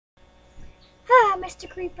Mr.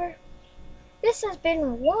 Creeper. This has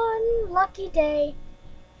been one lucky day.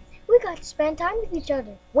 We got to spend time with each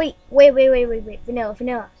other. Wait.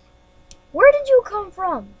 Vanilla. Where did you come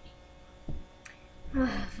from?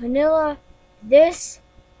 Vanilla, this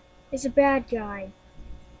is a bad guy.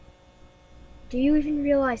 Do you even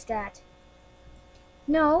realize that?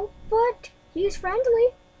 No, but he's friendly.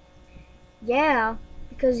 Yeah,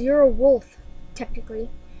 because you're a wolf, technically.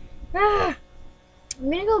 I'm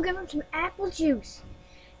gonna go give him some apple juice.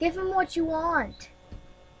 Give him what you want.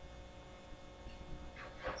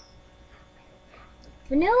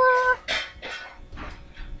 Vanilla!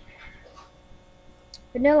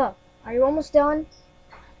 Vanilla, are you almost done?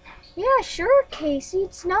 Yeah, sure, Casey.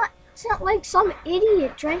 It's not like some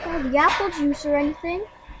idiot drank all the apple juice or anything.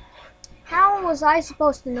 How was I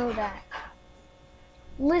supposed to know that?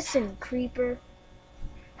 Listen, Creeper.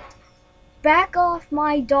 Back off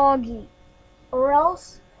my doggy, or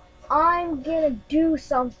else I'm gonna do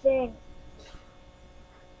something.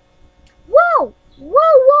 Whoa!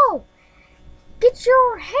 Get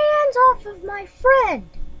your hands off of my friend!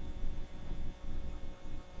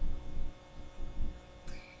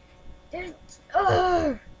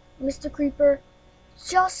 Mr. Creeper,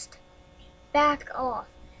 just back off.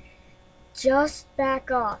 Just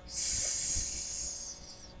back off.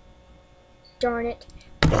 Darn it.